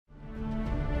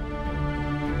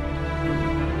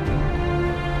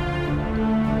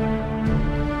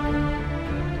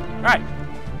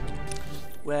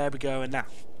where are we going now?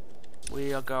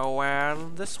 We are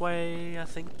going this way, I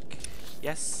think.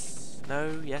 Yes.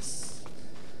 No. Yes.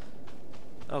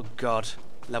 Oh god.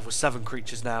 Level 7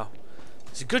 creatures now.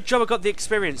 It's a good job I got the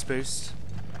experience boost.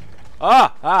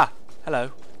 Ah!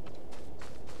 Hello.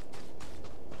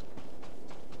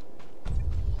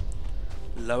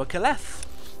 Lower Caleth.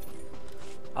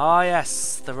 Ah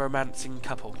yes, the romancing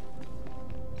couple.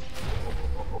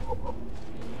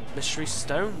 Mystery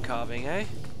stone carving, eh?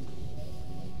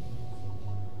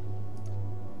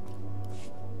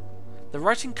 The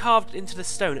writing carved into the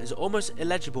stone is almost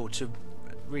illegible to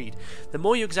read. The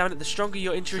more you examine it, the stronger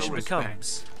your intuition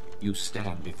becomes. You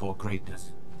stand before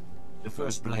greatness. The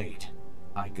first blade,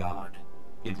 I guard.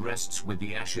 It rests with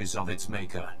the ashes of its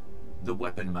maker, the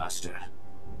Weapon Master.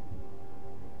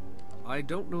 I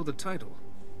don't know the title.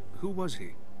 Who was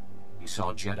he? He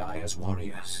saw Jedi as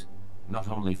warriors, not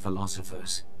only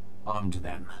philosophers. Armed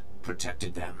them,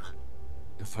 protected them.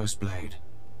 The first blade,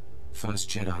 first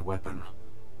Jedi weapon.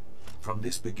 From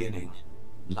this beginning,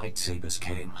 lightsabers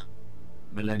came.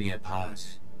 Millennia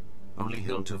pass. Only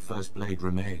hilt of first blade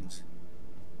remains.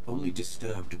 Only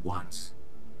disturbed once.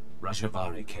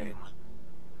 Rajavary came.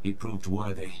 He proved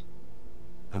worthy.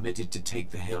 Permitted to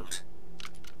take the hilt.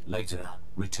 Later,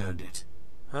 returned it.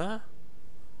 Huh?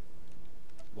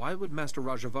 Why would Master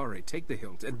Rajavary take the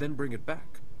hilt and then bring it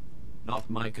back? Not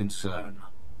my concern.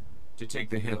 To take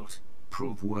the hilt,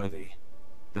 prove worthy.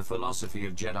 The philosophy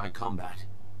of Jedi combat.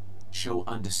 Show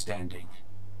understanding.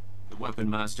 The Weapon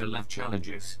Master left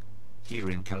challenges, here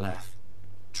in Caleth.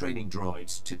 Training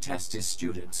droids to test his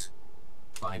students.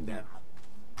 Find them.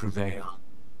 Prevail.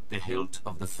 The hilt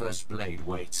of the first blade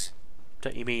waits.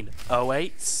 Don't you mean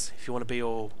 08s? If you want to be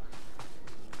all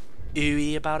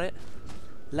ooey about it.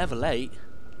 Level 8?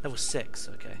 Level 6,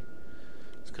 okay.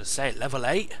 I was going to say, level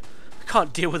 8? I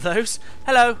can't deal with those.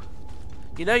 Hello!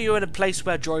 You know you're in a place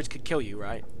where droids could kill you,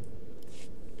 right?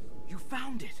 You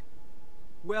found it!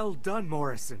 Well done,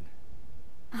 Morrison.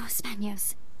 Oh,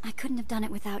 Spanos, I couldn't have done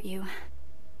it without you.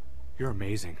 You're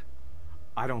amazing.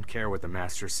 I don't care what the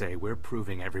Masters say, we're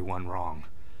proving everyone wrong.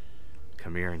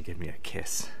 Come here and give me a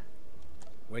kiss.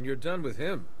 When you're done with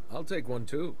him, I'll take one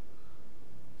too.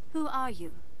 Who are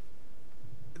you?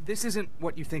 This isn't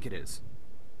what you think it is.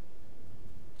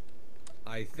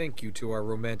 I think you two are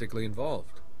romantically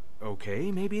involved.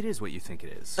 Okay, maybe it is what you think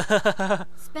it is.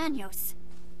 Spanos.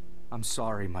 I'm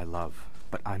sorry, my love,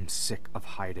 but I'm sick of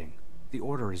hiding. The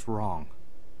order is wrong.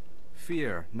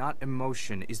 Fear, not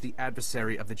emotion, is the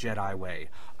adversary of the Jedi way.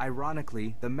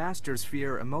 Ironically, the Masters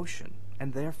fear emotion,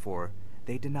 and therefore,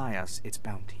 they deny us its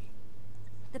bounty.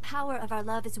 The power of our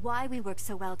love is why we work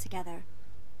so well together.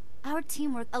 Our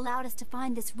teamwork allowed us to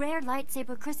find this rare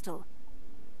lightsaber crystal.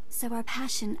 So our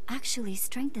passion actually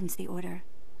strengthens the order.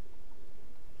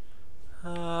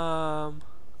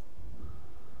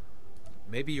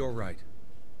 Maybe you're right,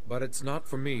 but it's not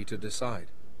for me to decide.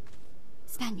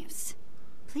 Spanos,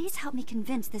 please help me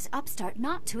convince this upstart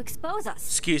not to expose us.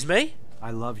 Excuse me?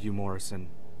 I love you, Morrison.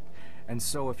 And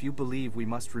so if you believe we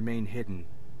must remain hidden,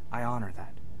 I honor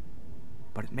that.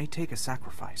 But it may take a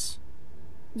sacrifice.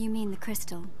 You mean the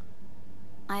crystal?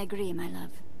 I agree, my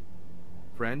love.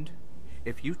 Friend,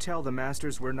 if you tell the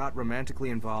Masters we're not romantically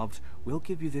involved, we'll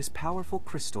give you this powerful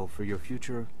crystal for your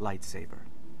future lightsaber.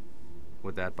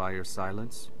 Would that buy your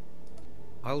silence?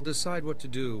 I'll decide what to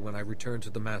do when I return to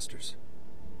the Masters.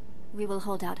 We will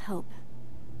hold out hope.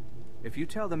 If you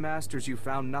tell the Masters you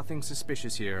found nothing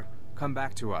suspicious here, come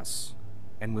back to us,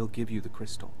 and we'll give you the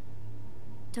crystal.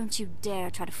 Don't you dare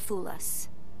try to fool us.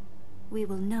 We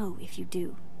will know if you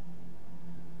do.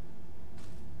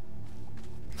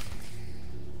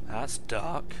 That's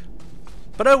dark.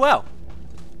 But oh well.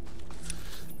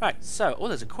 Right, so, oh,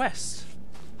 there's a quest.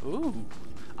 Ooh.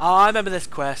 Oh, I remember this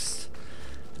quest.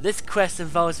 This quest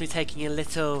involves me taking a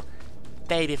little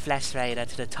baby flesh raider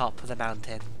to the top of the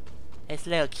mountain. It's a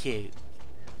little cute.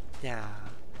 Yeah.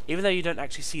 Even though you don't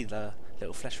actually see the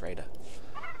little flesh raider.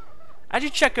 As you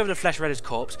check over the flesh raider's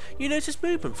corpse, you notice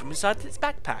movement from inside its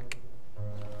backpack.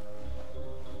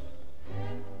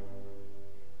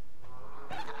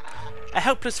 A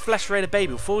helpless flesh raider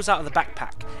baby falls out of the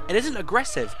backpack. It isn't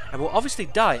aggressive and will obviously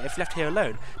die if left here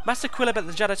alone. Master Quillib at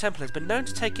the Jedi Temple has been known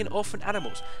to take in orphan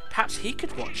animals. Perhaps he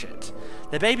could watch it.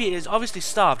 The baby is obviously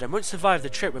starved and won't survive the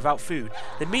trip without food.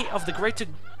 The meat of the greater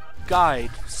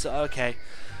guide. So, okay,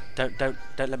 don't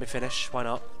let me finish. Why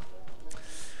not?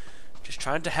 Just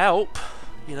trying to help,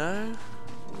 you know.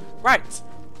 Right.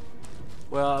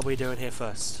 What are we doing here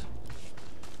first?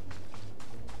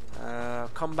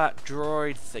 Combat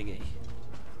droid thingy.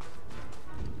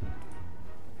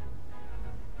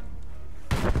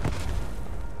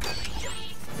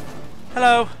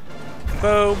 Hello.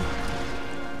 Boom.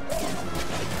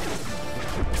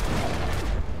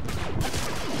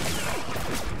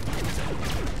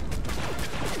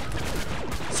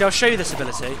 See, I'll show you this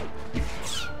ability.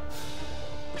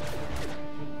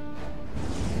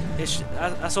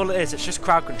 That's all it is. It's just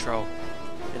crowd control,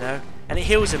 you know, and it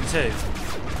heals him too.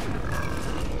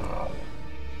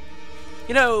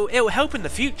 You know, it will help in the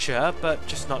future, but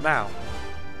just not now.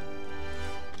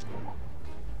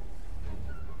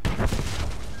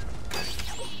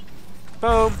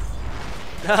 Boom.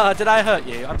 Ah, did I hurt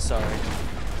you? I'm sorry.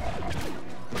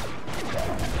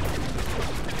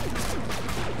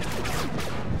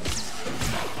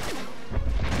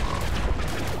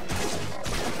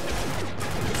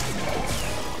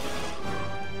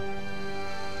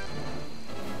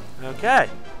 Okay,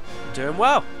 doing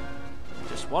well.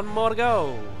 Just one more to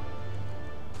go.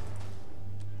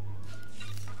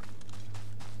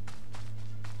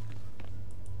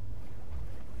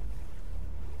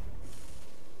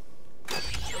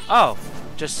 Oh,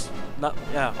 just not,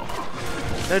 yeah.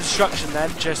 No destruction then,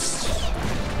 just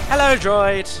hello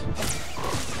droid.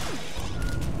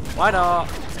 Why not?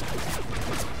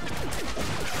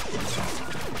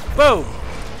 Boom.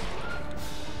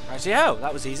 Righty-ho,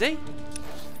 that was easy.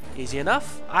 Easy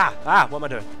enough. What am I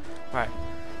doing? Right.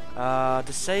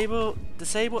 Disable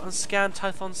and scan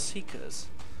Tython seekers.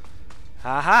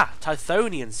 Aha,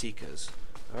 Tythonian seekers.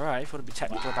 Alright, if you want to be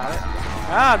technical about it.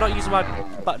 I'm not using my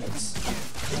buttons.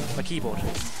 My keyboard.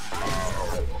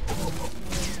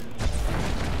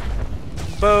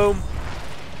 Boom.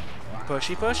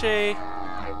 Pushy, pushy.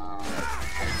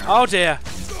 Oh dear.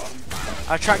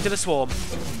 I attracted a swarm.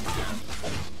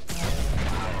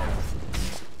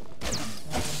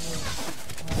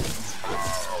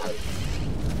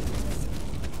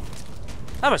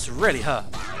 That must really hurt.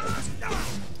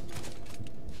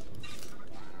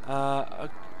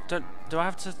 Do I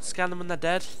have to scan them when they're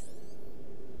dead?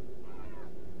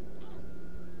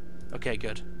 Okay,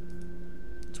 good.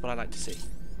 That's what I like to see.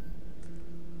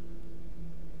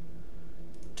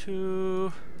 Is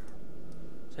there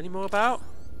any more about?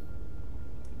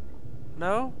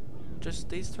 No? Just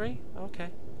these three? Okay.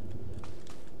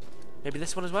 Maybe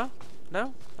this one as well?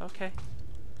 No? Okay.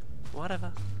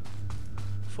 Whatever.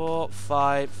 4,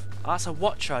 5. Oh, that's a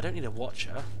watcher. I don't need a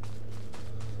watcher.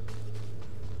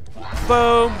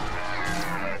 Boom!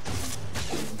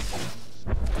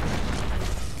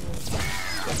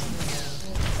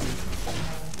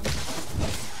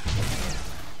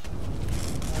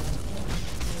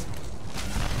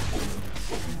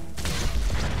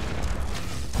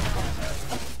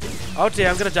 Oh dear,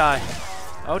 I'm gonna die.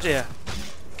 Oh dear.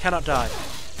 Cannot die.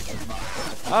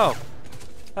 Oh.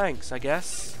 Thanks, I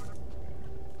guess.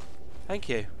 Thank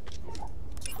you.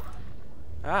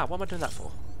 What am I doing that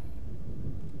for?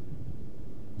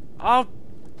 Oh,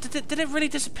 did it really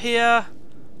disappear?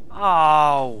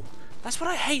 Oh, that's what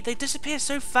I hate. They disappear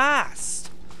so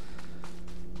fast.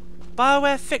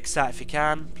 BioWare, fix that if you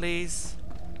can, please.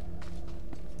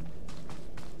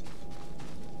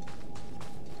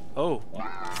 Oh,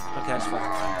 okay, that's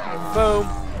fine. Boom.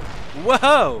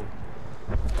 Whoa.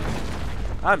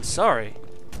 I'm sorry.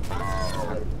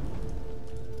 I'm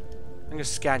gonna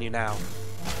scan you now.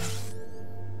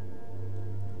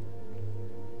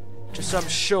 Just so I'm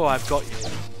sure I've got you.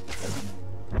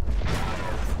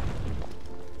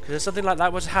 Because if something like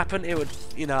that was to happen, it would,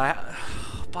 you know,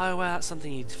 BioWare, that's something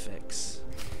you need to fix.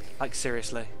 Like,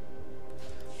 seriously.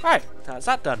 Right, that's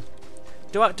that done.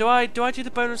 Do I do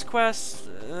the bonus quest?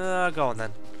 Go on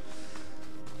then.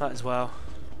 Might as well.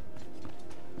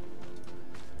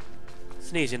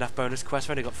 It's an easy enough bonus quest.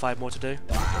 I've only got 5 more to do.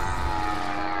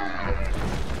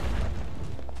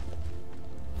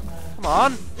 Come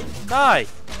on, die.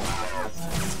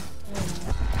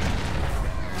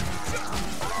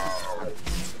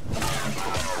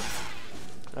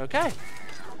 Okay.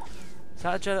 Is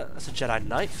that a Jedi? That's a Jedi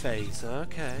Knight phase.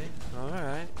 Okay.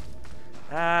 Alright.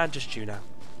 And just you now.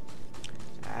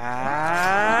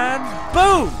 And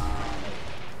boom!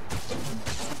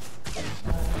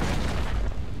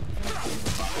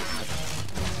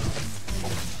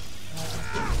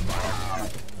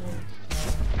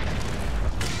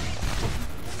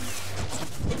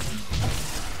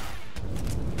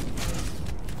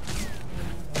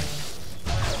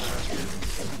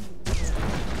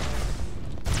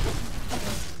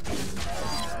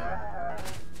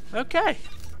 Okay,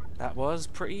 that was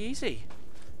pretty easy.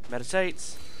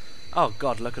 Meditates. Oh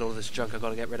god, look at all this junk I've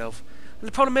got to get rid of. And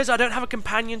the problem is I don't have a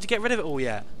companion to get rid of it all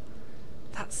yet.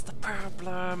 That's the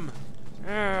problem.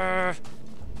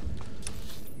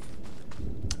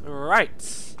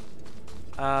 Right.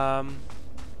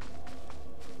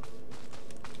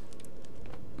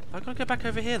 I've got to go back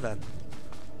over here then.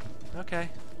 Okay.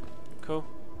 Cool.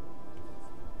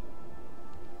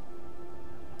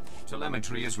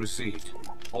 Telemetry is received.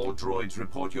 All droids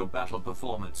report your battle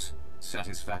performance.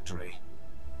 Satisfactory.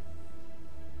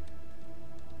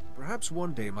 Perhaps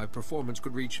one day my performance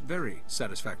could reach very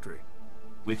satisfactory.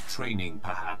 With training,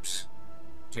 perhaps.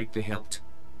 Take the hilt.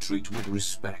 Treat with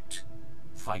respect.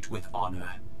 Fight with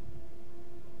honor.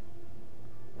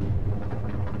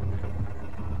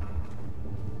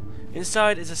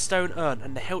 Inside is a stone urn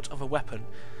and the hilt of a weapon.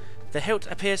 The hilt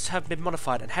appears to have been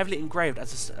modified and heavily engraved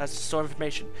as to store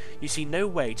information. You see no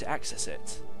way to access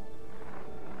it.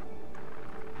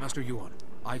 Master Yuan,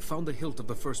 I found the hilt of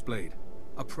the first blade.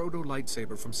 A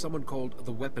proto-lightsaber from someone called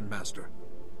the Weapon Master.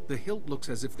 The hilt looks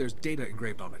as if there's data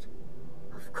engraved on it.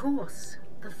 Of course.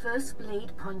 The first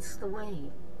blade points the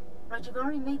way.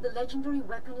 Rajavari made the legendary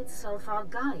weapon itself our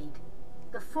guide.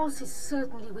 The Force is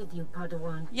certainly with you,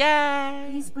 Padawan. Yay!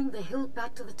 Please bring the hilt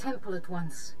back to the temple at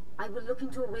once. I will look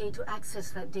into a way to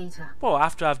access that data. Well,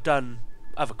 after I've done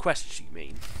other quests, you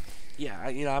mean? Yeah,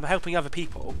 you know, I'm helping other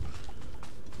people.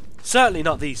 Certainly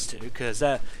not these two, because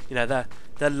their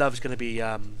love's going to be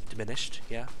diminished.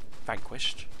 Yeah,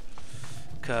 vanquished.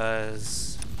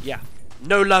 Because yeah,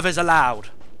 no love is allowed.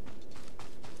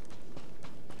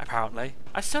 Apparently,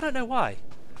 I still don't know why.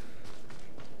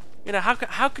 You know, how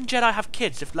can Jedi have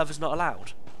kids if love is not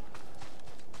allowed?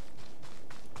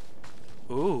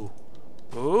 Ooh.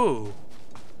 Ooh.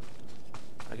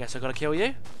 I guess I gotta kill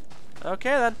you? Okay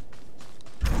then.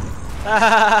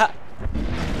 That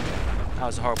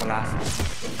was a horrible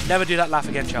laugh. Never do that laugh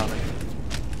again, Charlie.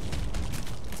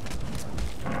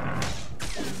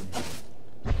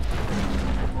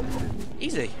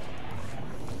 Easy.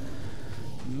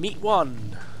 Meet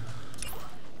one.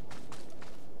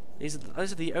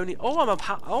 Those are the only. Oh, I'm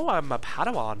a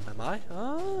Padawan, am I?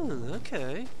 Oh,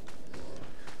 okay.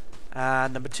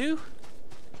 And number 2.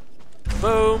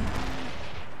 Boom.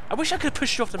 I wish I could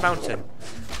push you off the mountain.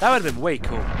 That would have been way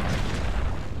cool.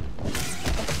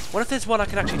 What if there's one I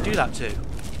can actually do that to?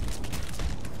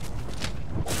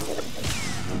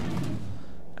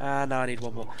 And now I need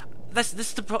one more. This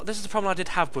is the problem I did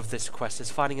have with this quest, is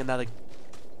finding another.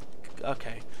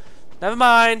 Okay, never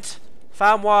mind.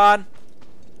 Found one.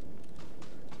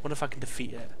 Wonder if I can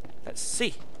defeat it. Let's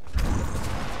see.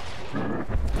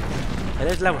 It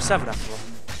is level 7 after all.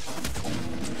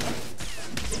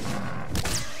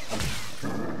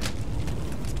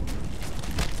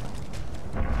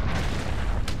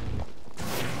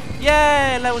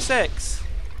 Yay! Level 6.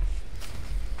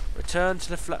 Return to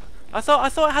the flat. I thought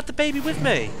I had the baby with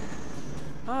me.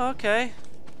 Oh, okay.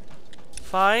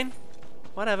 Fine.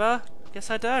 Whatever. Guess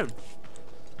I don't.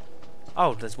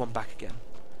 Oh, there's one back again.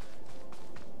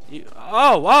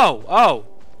 Oh!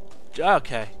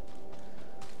 Okay.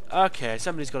 Okay,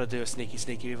 somebody's got to do a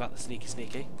sneaky without the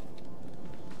sneaky.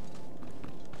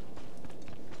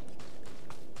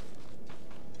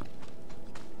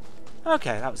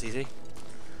 Okay, that was easy.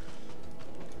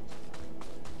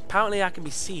 Apparently I can be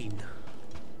seen.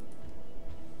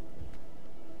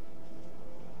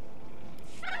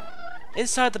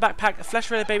 Inside the backpack, a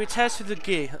flesh-related baby tears through the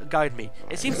gear guide me.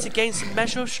 It seems to gain some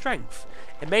measure of strength.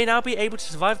 It may now be able to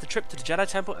survive the trip to the Jedi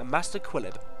Temple and Master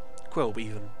Quilb,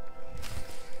 even.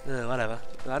 Whatever.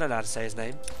 I don't know how to say his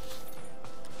name.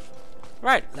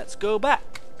 Right, let's go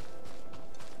back.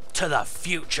 To the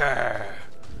future!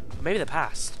 Or maybe the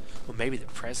past. Or maybe the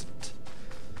present.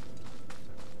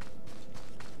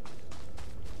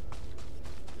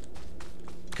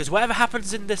 Because whatever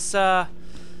happens in this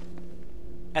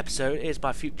episode is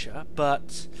my future,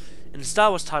 but in the Star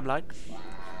Wars timeline,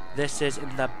 this is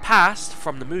in the past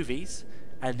from the movies,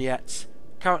 and yet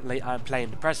currently I'm playing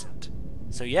the present.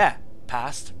 So yeah,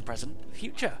 past, present,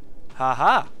 future.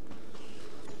 Haha.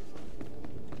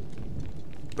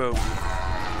 Boom.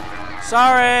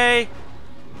 Sorry!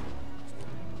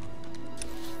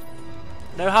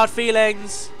 No hard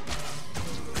feelings.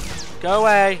 Go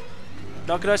away.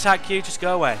 Not gonna attack you, just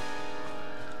go away.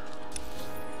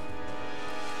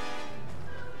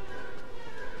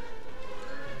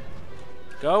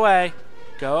 Go away.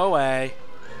 Go away.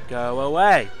 Go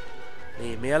away.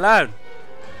 Leave me alone.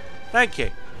 Thank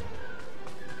you.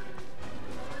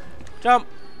 Jump.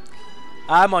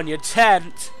 I'm on your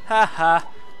tent. Ha ha.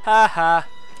 Ha ha.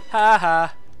 Ha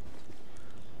ha.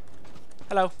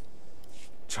 Hello.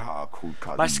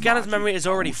 My scanner's memory is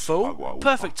already full.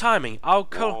 Perfect timing. I'll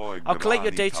collate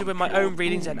your data with my own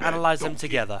readings and analyze them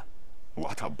together.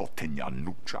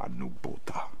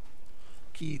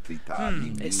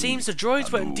 It seems the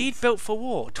droids were indeed built for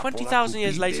war. 20,000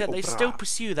 years later, they still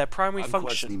pursue their primary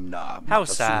function. How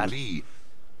sad.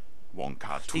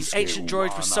 These ancient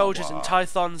droids were soldiers in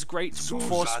Tython's great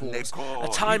force wars, a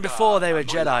time before they were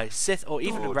Jedi, Sith, or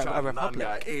even a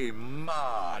Republic.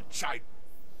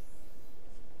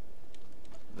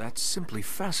 That's simply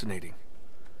fascinating.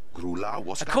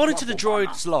 According to the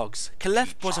droid's logs,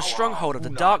 Caliph was a stronghold of the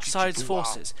dark side's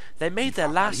forces. They made their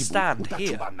last stand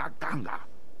here.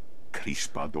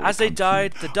 As they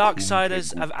died, the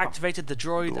Darksiders have activated the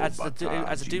droid as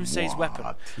a Doomsay's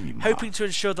weapon, hoping to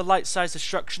ensure the light side's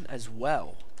destruction as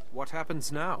well. What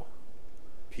happens now?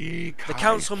 The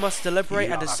Council must deliberate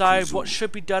and decide what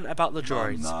should be done about the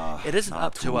droids. It isn't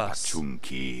up to us.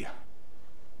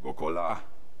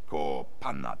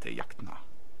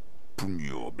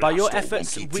 By your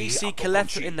efforts, we see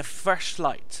Caliph in the fresh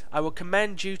light. I will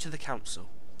commend you to the Council.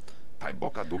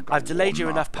 I've delayed you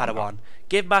enough, Padawan.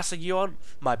 Give Master Yuan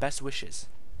my best wishes.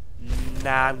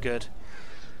 Nah, I'm good.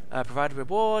 Provide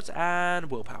rewards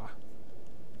and willpower.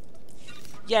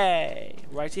 Yay!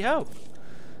 Righty-ho.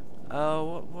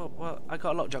 Well, I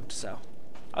got a lot of junk to sell.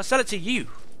 I'll sell it to you.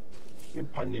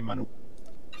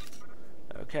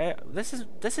 Okay, this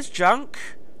is junk.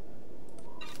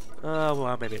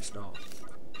 Well, maybe it's not.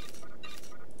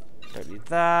 Don't need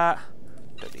that.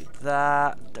 Don't need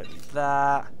that. Don't need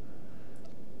that.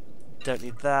 Don't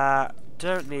need that.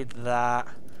 Don't need that.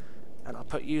 And I'll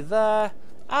put you there.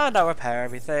 And I'll repair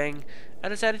everything.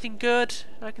 And is there anything good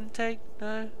I can take?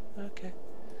 No? Okay.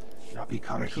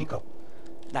 Napikarahiko.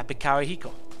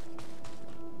 Napikarahiko.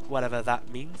 Whatever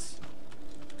that means.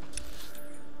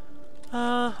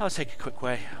 I'll take a quick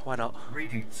way. Why not?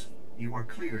 Greetings. You are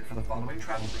cleared for the following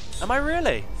travel routes. Am I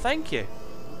really? Thank you.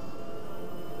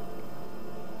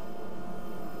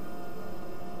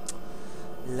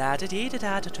 La da dee da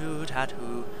da da doo da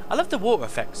doo. I love the water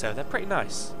effects though, they're pretty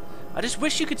nice. I just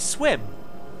wish you could swim.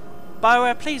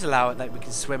 BioWare, please allow it that we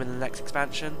can swim in the next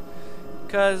expansion.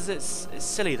 Because it's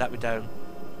silly that we don't.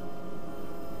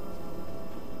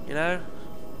 You know?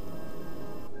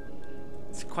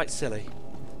 It's quite silly.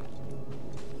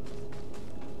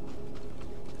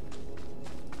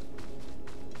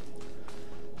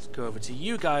 Let's go over to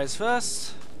you guys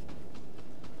first.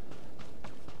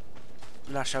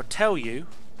 And I shall tell you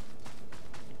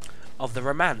of the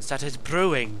romance that is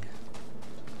brewing.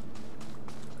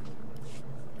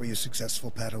 Were you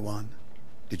successful, Padawan?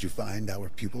 Did you find our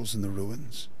pupils in the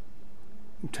ruins?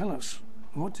 Tell us,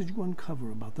 what did you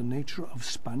uncover about the nature of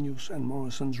Spanius and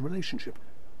Morrison's relationship?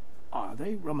 Are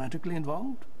they romantically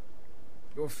involved?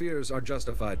 Your fears are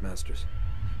justified, Masters.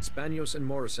 Spanius and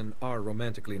Morrison are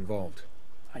romantically involved.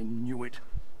 I knew it.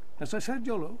 As I said,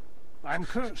 YOLO, I'm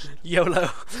cursed. YOLO.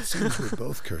 It seems we're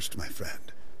both cursed, my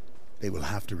friend. They will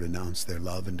have to renounce their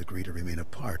love and agree to remain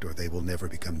apart, or they will never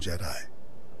become Jedi.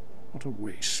 What a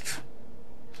waste.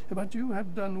 But you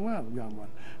have done well, young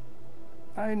one.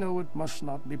 I know it must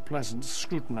not be pleasant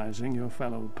scrutinizing your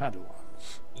fellow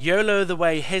Padawans. YOLO, the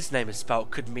way his name is spelt,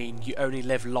 could mean you only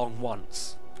live long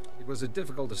once. It was a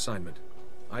difficult assignment.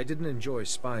 I didn't enjoy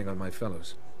spying on my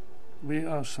fellows. We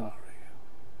are sorry.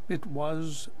 It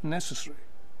was necessary.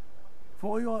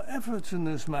 For your efforts in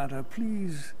this matter,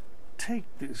 please take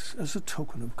this as a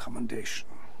token of commendation.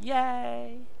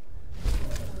 Yay!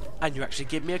 And you actually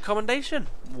give me a commendation.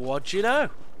 What do you know?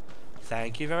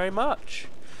 Thank you very much.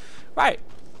 Right.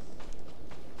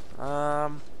 Who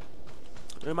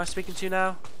am I speaking to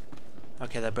now?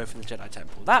 Okay, they're both in the Jedi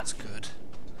Temple. That's good.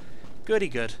 Goody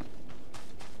good.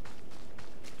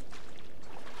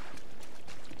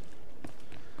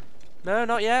 No,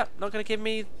 not yet. Not going to give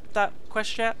me that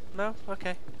quest yet? No?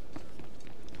 Okay.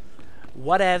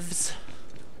 Whatevs.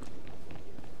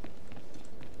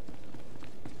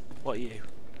 What are you?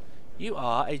 You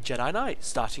are a Jedi Knight,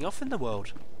 starting off in the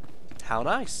world. How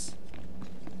nice.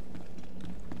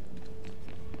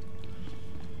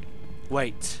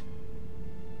 Wait.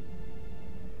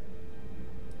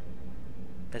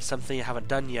 There's something you haven't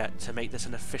done yet to make this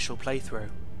an official playthrough.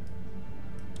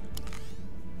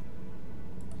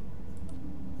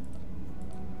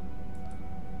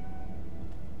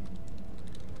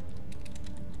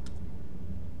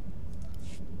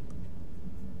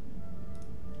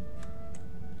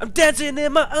 I'm dancing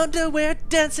in my underwear,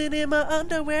 dancing in my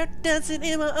underwear, dancing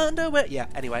in my underwear. Yeah,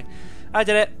 anyway. I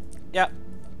did it. Yeah.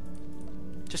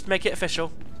 Just to make it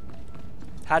official.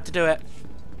 Had to do it.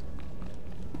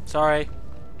 Sorry.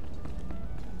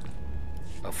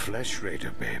 A flesh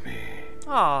raider, baby.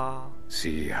 Aww.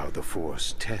 See how the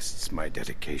Force tests my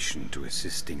dedication to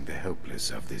assisting the helpless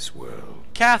of this world.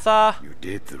 Katha! You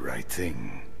did the right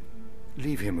thing.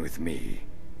 Leave him with me.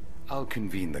 I'll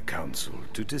convene the council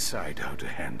to decide how to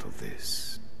handle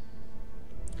this.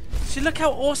 See, look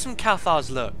how awesome Kathar's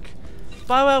look.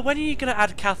 But when are you going to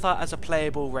add Cathar as a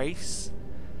playable race?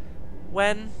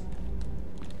 When?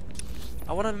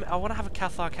 I want to have a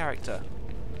Cathar character.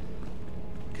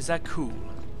 Because they're cool.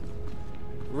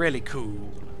 Really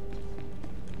cool.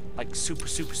 Like super,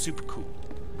 super, super cool.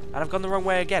 And I've gone the wrong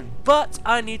way again. But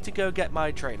I need to go get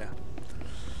my trainer.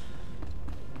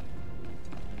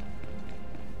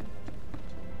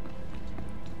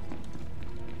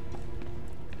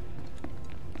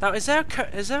 Now, is there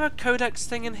a codex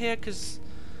thing in here? Because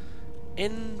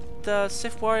in the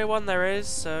Sith Warrior one there is,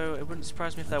 so it wouldn't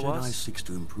surprise me if there was. Jedi seeks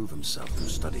to improve himself through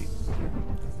study.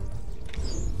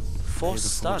 Force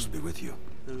stun. Force be with you.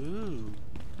 Ooh.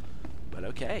 Well,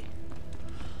 okay.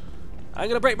 I'm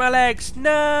gonna break my legs.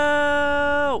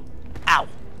 No! Ow!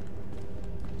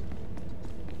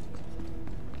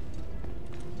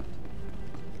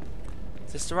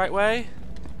 Is this the right way?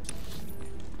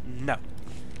 No.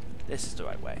 This is the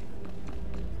right way.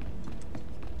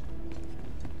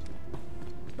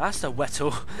 Master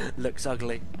Wettle looks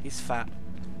ugly. He's fat.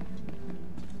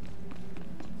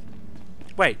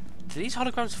 Wait, do these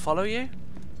holograms follow you?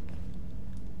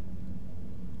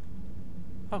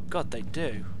 Oh god, they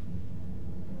do.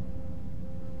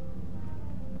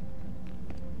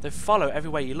 They follow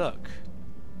everywhere you look.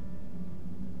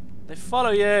 They follow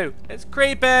you! It's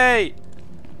creepy!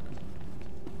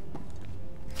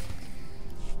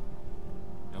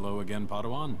 Hello again,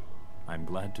 Padawan. I'm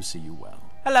glad to see you well.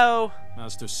 Hello!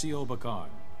 Master C.O. Bakar.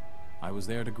 I was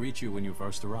there to greet you when you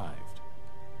first arrived.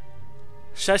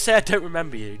 Should I say I don't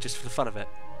remember you, just for the fun of it?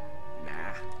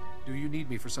 Nah. Do you need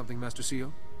me for something, Master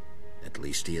Seal? At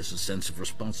least he has a sense of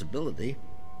responsibility.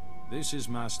 This is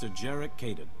Master Jarek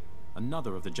Kaden,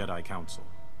 another of the Jedi Council.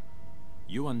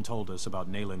 Yuan told us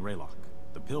about Nayland Raylock,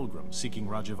 the pilgrim seeking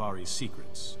Rajavari's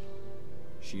secrets.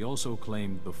 She also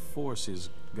claimed the Force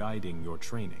is guiding your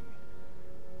training.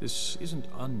 This isn't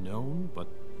unknown, but...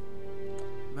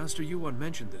 Master Yuan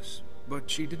mentioned this, but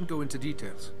she didn't go into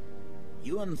details.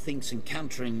 Yuan thinks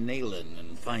encountering Nayland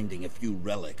and finding a few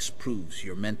relics proves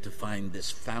you're meant to find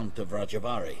this fount of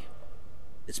Rajavari.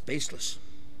 It's baseless.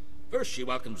 First she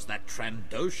welcomes that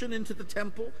Trandoshan into the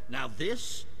temple, now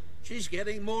this? She's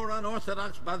getting more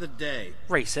unorthodox by the day.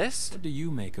 Racist? What do you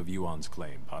make of Yuan's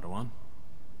claim, Padawan?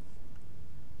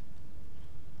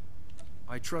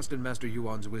 I trust in Master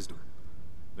Yuan's wisdom.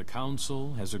 The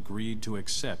Council has agreed to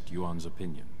accept Yuan's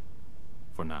opinion.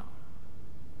 For now.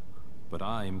 But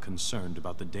I am concerned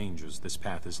about the dangers this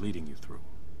path is leading you through.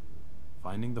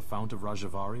 Finding the Fount of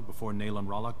Rajavari before Nayland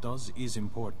Raylock does is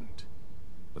important.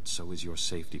 But so is your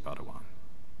safety, Padawan.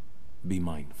 Be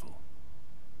mindful.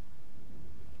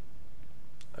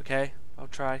 Okay, I'll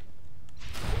try.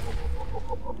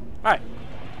 Right.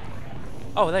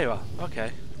 Oh, there you are.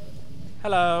 Okay.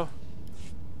 Hello.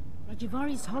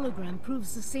 Rajavari's hologram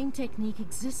proves the same technique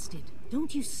existed.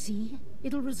 Don't you see?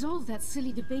 It'll resolve that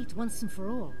silly debate once and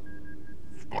for all.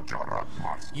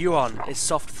 Yuan is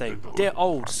soft thing. Dear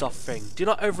old soft thing. Do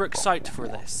not overexcite for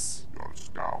this.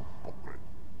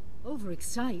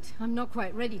 Overexcite? I'm not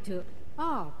quite ready to...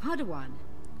 Ah, Padawan.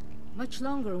 Much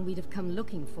longer and we'd have come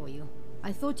looking for you.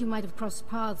 I thought you might have crossed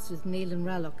paths with Nayland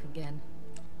Raylock again.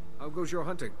 How goes your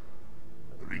hunting?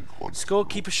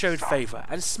 Scorekeeper showed favour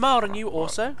and smiled on you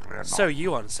also. So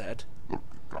Yuan said.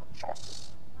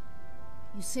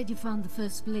 You said you found the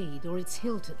first blade, or its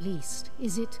hilt at least.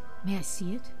 Is it? May I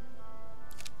see it?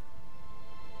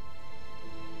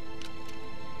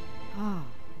 Ah,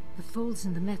 the folds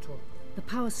in the metal, the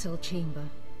power cell chamber.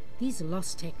 These are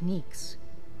lost techniques.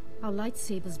 Our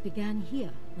lightsabers began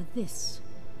here, with this.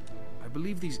 I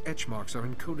believe these etch marks are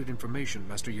encoded information,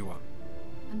 Master Yuan.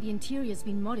 And the interior's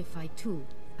been modified too,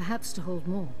 perhaps to hold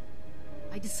more.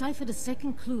 I deciphered a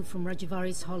second clue from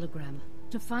Rajavari's hologram.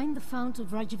 To find the Fount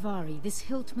of Rajavari, this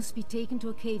hilt must be taken to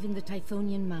a cave in the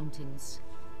Tythonian Mountains.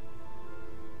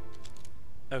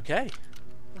 Okay.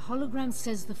 The hologram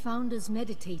says the Founders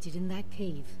meditated in that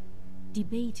cave.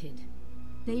 Debated.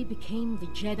 They became the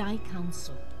Jedi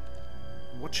Council.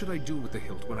 What should I do with the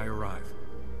hilt when I arrive?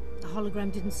 The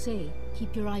hologram didn't say.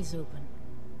 Keep your eyes open.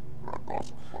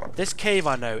 This cave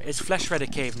I know is Flesh Redder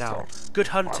Cave now. Good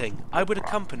hunting. I would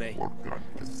accompany.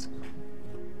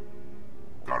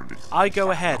 I go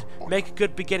ahead. Make a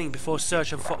good beginning before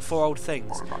searching for old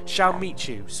things. Shall meet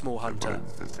you, small hunter.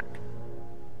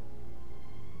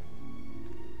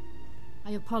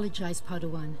 I apologize,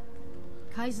 Padawan.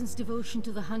 Kaizen's devotion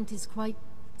to the hunt is quite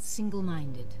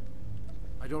single-minded.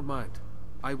 I don't mind.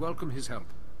 I welcome his help.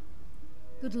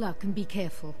 Good luck and be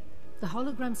careful. The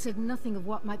hologram said nothing of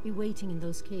what might be waiting in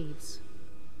those caves.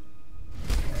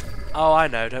 Oh, I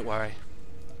know, don't worry.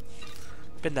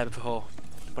 Been there before,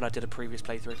 when I did a previous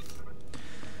playthrough.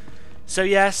 So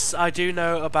yes, I do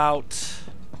know about...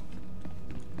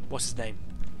 What's his name?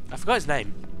 I forgot his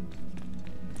name.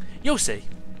 You'll see.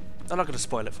 I'm not going to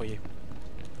spoil it for you.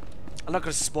 I'm not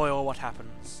going to spoil what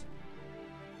happens.